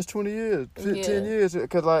been the last 20 years, 10 years?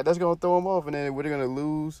 Because like that's gonna throw them off, and then we're gonna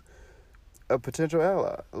lose a potential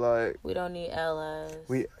ally. Like, we don't need allies.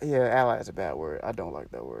 Ally is a bad word. I don't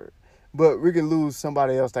like that word. But we can lose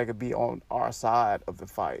somebody else that could be on our side of the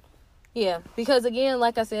fight. Yeah, because again,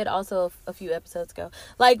 like I said also a few episodes ago,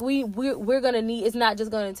 like we're gonna need, it's not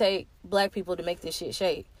just gonna take black people to make this shit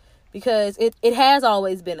shake, because it has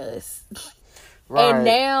always been us. Right. And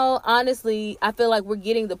now, honestly, I feel like we're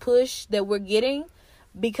getting the push that we're getting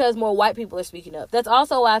because more white people are speaking up. That's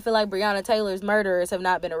also why I feel like Breonna Taylor's murderers have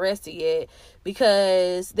not been arrested yet,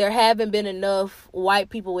 because there haven't been enough white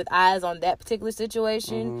people with eyes on that particular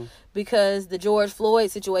situation. Mm-hmm. Because the George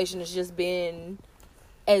Floyd situation has just been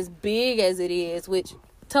as big as it is, which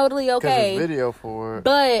totally okay. There's video for it.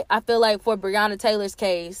 But I feel like for Breonna Taylor's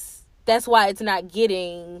case, that's why it's not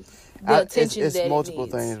getting the attention it's that it needs. It's multiple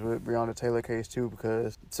things with Breonna Taylor case too,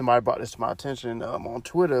 because somebody brought this to my attention on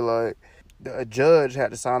Twitter, like, a judge had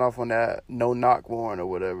to sign off on that no-knock warrant or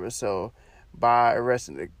whatever. So by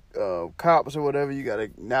arresting the cops or whatever, you got to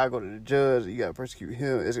now go to the judge. You got to persecute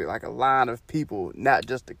him. It's like a line of people, not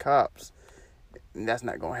just the cops. And that's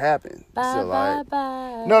not going to happen. Bye, so like,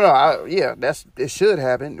 bye. No, it should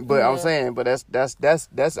happen. But I'm saying, but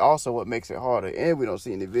that's also what makes it harder. And we don't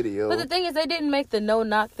see any video. But the thing is, they didn't make the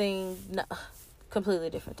no-knock thing completely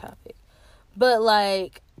different topic. But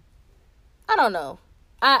like, I don't know.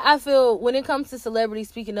 I feel when it comes to celebrities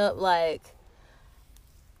speaking up, like,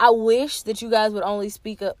 I wish that you guys would only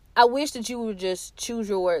speak up. I wish that you would just choose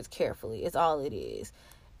your words carefully. It's all it is.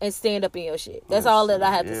 And stand up in your shit. That's all that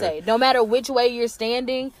I have to say. No matter which way you're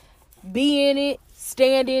standing, be in it,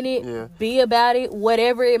 stand in it, be about it,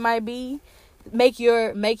 whatever it might be. Make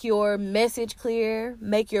your message clear.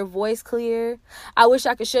 Make your voice clear. I wish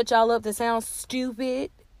I could shut y'all up. That sounds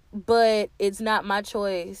stupid, but it's not my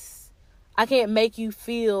choice. I can't make you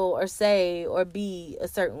feel or say or be a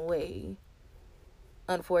certain way,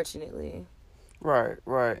 unfortunately. Right.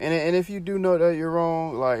 And if you do know that you're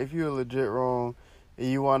wrong, like, if you're legit wrong and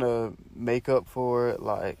you want to make up for it,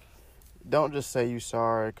 like, don't just say you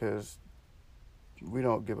sorry, because we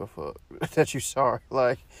don't give a fuck that you sorry.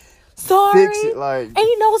 Like, sorry? Fix it. Like,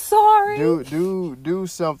 ain't no sorry. Do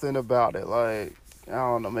something about it. Like, I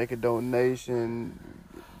don't know, make a donation,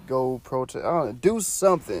 go protest. Do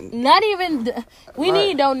something. Not even we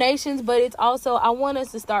need donations, but it's also I want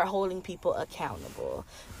us to start holding people accountable.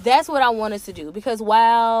 That's what I want us to do, because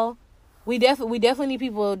while we definitely need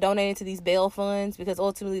people donating to these bail funds, because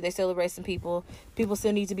ultimately they're still arresting people. People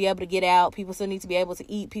still need to be able to get out. People still need to be able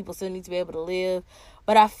to eat. People still need to be able to live.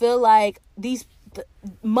 But I feel like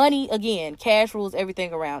money, again, cash rules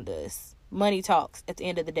everything around us. Money talks at the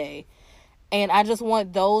end of the day. And I just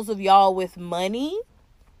want those of y'all with money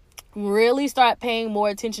really start paying more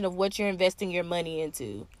attention of what you're investing your money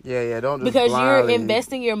into. Yeah, don't just because blindly, you're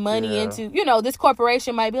investing your money into, this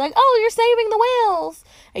corporation might be like, oh, you're saving the whales,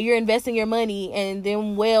 and you're investing your money, and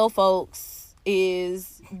then whale folks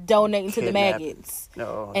is donating to the maggots,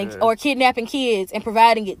 or kidnapping kids and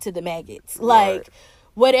providing it to the maggots, like.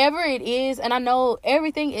 Whatever it is, and I know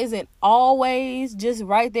everything isn't always just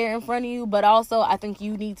right there in front of you, but also I think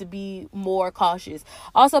you need to be more cautious.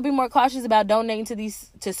 Also, be more cautious about donating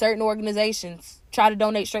to certain organizations. Try to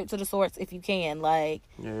donate straight to the source if you can. Like,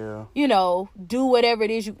 do whatever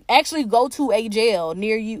it is. You actually go to a jail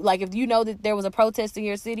near you. Like, if you know that there was a protest in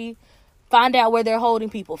your city, find out where they're holding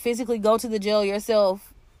people. Physically go to the jail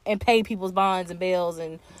yourself and pay people's bonds and bails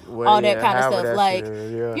and all that kind of stuff. Like,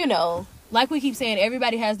 like we keep saying,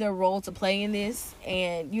 everybody has their role to play in this,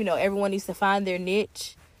 and everyone needs to find their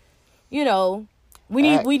niche. We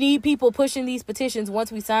need people pushing these petitions. Once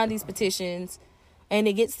we sign these petitions and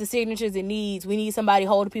it gets the signatures it needs, we need somebody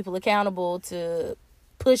holding people accountable to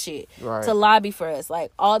push it, to lobby for us,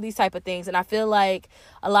 like all these type of things. And I feel like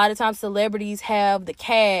a lot of times celebrities have the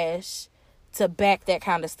cash to back that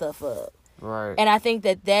kind of stuff up. Right. And I think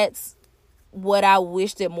that that's what I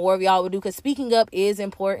wish that more of y'all would do, because speaking up is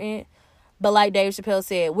important. But like Dave Chappelle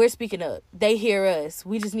said, we're speaking up. They hear us.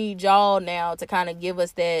 We just need y'all now to kind of give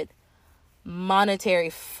us that monetary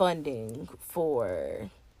funding for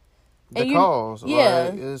the cause. Yeah.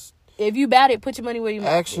 Like, if you about it, put your money where your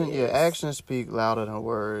mouth is. Yeah, actions speak louder than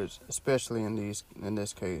words, especially in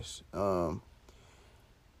this case. So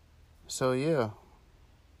yeah.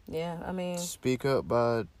 Yeah, I mean, speak up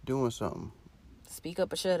by doing something. Speak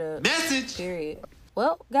up or shut up. Message. Period.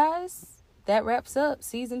 Well, guys, that wraps up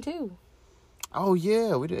season 2. Oh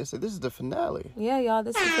yeah, we didn't say this is the finale. Yeah, y'all,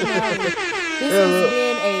 this is the finale. This has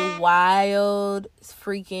been a wild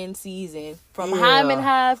freaking season. From Hyman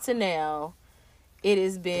Hive to now, it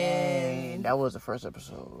has been. Dang, that was the first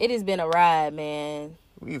episode. It has been a ride, man.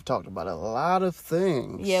 We've talked about a lot of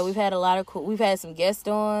things. Yeah, we've had a lot of cool. We've had some guests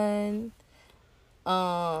on.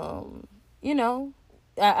 I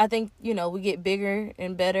think, we get bigger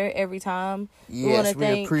and better every time. Yes,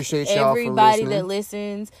 we appreciate y'all everybody for that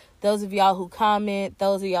listens. Those of y'all who comment,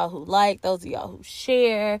 those of y'all who like, those of y'all who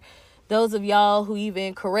share, those of y'all who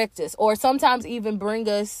even correct us, or sometimes even bring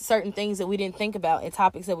us certain things that we didn't think about and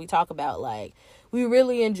topics that we talk about. Like, we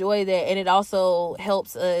really enjoy that, and it also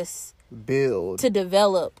helps us build to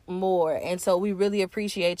develop more. And so we really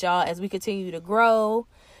appreciate y'all as we continue to grow.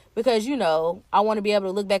 Because, I want to be able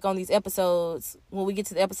to look back on these episodes when we get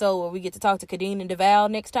to the episode where we get to talk to Kadeen and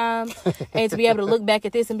DeVal next time. And to be able to look back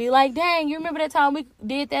at this and be like, dang, you remember that time we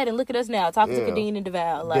did that? And look at us now, talking to Kadeen and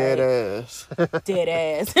DeVal. Like, dead ass. Dead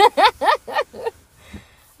ass.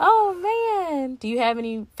 Oh, man. Do you have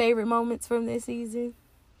any favorite moments from this season?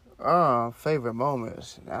 Favorite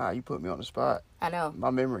moments? Nah, you put me on the spot. I know. My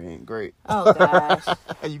memory ain't great. Oh, gosh.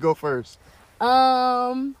 You go first.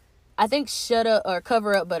 I think Shut Up or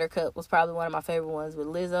Cover Up Buttercup was probably one of my favorite ones with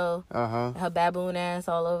Lizzo. Her baboon ass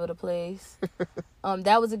all over the place.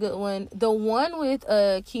 That was a good one. The one with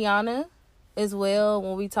Kiana as well,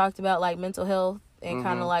 when we talked about like mental health and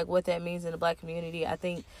kind of like what that means in the Black community. I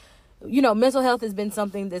think, mental health has been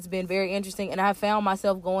something that's been very interesting, and I found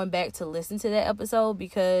myself going back to listen to that episode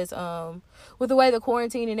because with the way the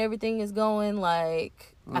quarantine and everything is going,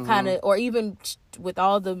 like I kind of, or even with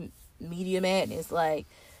all the media madness, like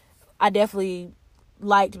I definitely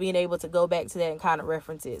liked being able to go back to that and kind of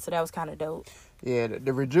reference it. So that was kind of dope. Yeah,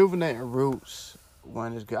 the Rejuvenating Roots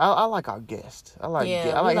one is good. I like our guests. I like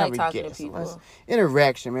having talking guests. to people.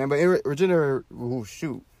 Interaction, man. But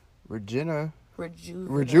rejuvenating.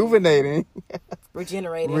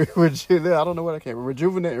 Regenerating. I don't know what I came.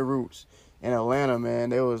 Rejuvenating Roots in Atlanta, man.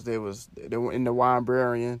 They were in the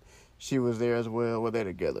Winebrarian. She was there as well. We're there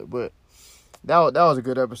together. But that was a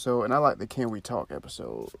good episode, and I like the Can We Talk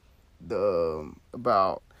episode.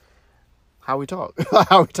 About how we talk,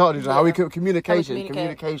 how we communication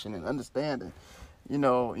and understanding.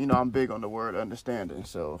 I'm big on the word understanding,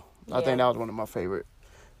 so I think that was one of my favorite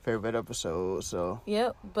episodes. So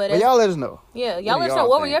yep, but y'all let us know. Yeah, y'all let us know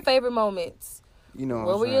what were your favorite moments.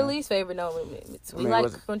 What were your least favorite moments? We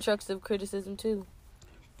like constructive criticism too.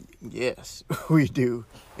 Yes, we do.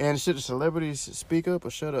 And should the celebrities speak up or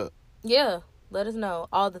shut up? Yeah, let us know.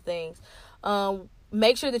 All the things.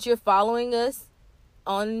 Make sure that you're following us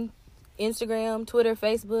on Instagram, Twitter,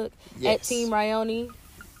 Facebook at Team Ryoni,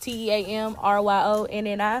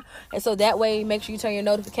 TeamRyonni. And so that way, make sure you turn your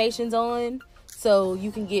notifications on so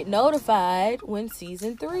you can get notified when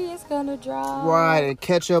season 3 is gonna drop. Right, and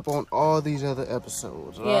catch up on all these other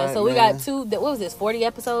episodes. Yeah, right, so we man? got what was this, 40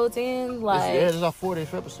 episodes in? This is our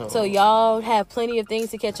 40th episode. So y'all have plenty of things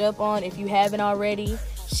to catch up on if you haven't already.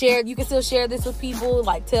 You can still share this with people.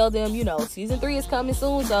 Like, tell them, season 3 is coming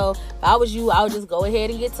soon. So if I was you, I would just go ahead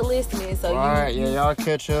and get to listening. So y'all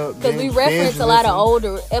catch up. Because we reference a lot of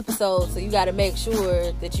older episodes, so you got to make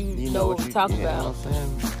sure that you know what we're talking about. You know what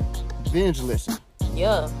I'm saying? Binge listen.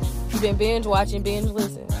 Yeah. You've been binge watching, binge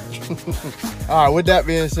listen. All right, with that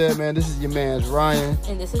being said, man, this is your man's Ryan.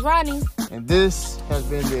 And this is Ronnie. And this has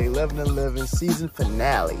been the 11/11 season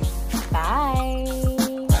finale. Bye.